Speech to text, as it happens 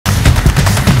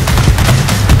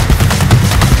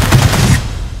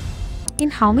In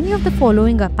how many of the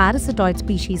following are parasitoid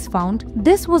species found?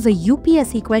 This was a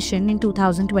UPSC question in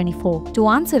 2024. To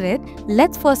answer it,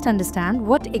 let's first understand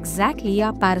what exactly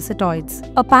are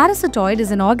parasitoids. A parasitoid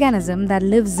is an organism that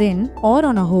lives in or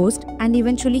on a host and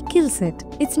eventually kills it.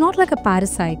 It's not like a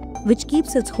parasite, which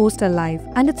keeps its host alive,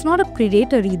 and it's not a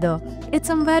predator either. It's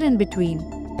somewhere in between.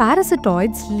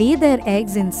 Parasitoids lay their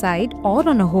eggs inside or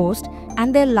on a host,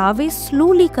 and their larvae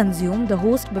slowly consume the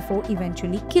host before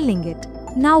eventually killing it.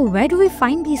 Now, where do we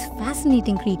find these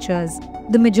fascinating creatures?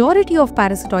 The majority of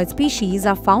parasitoid species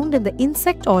are found in the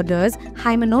insect orders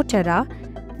Hymenoptera,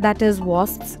 that is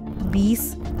wasps,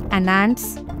 bees, and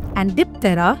ants, and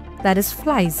Diptera, that is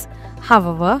flies.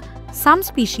 However, some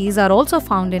species are also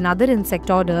found in other insect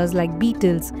orders like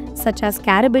beetles, such as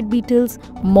carabid beetles,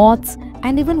 moths,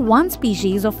 and even one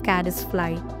species of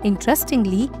caddisfly.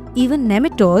 Interestingly, even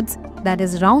nematodes, that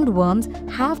is roundworms,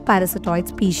 have parasitoid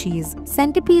species.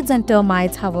 Centipedes and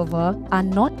termites, however, are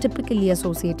not typically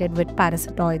associated with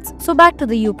parasitoids. So back to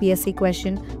the UPSC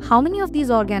question, how many of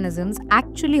these organisms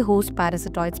actually host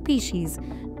parasitoid species?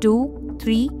 2,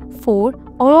 3, 4,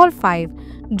 or all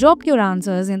 5? Drop your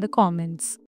answers in the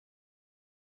comments.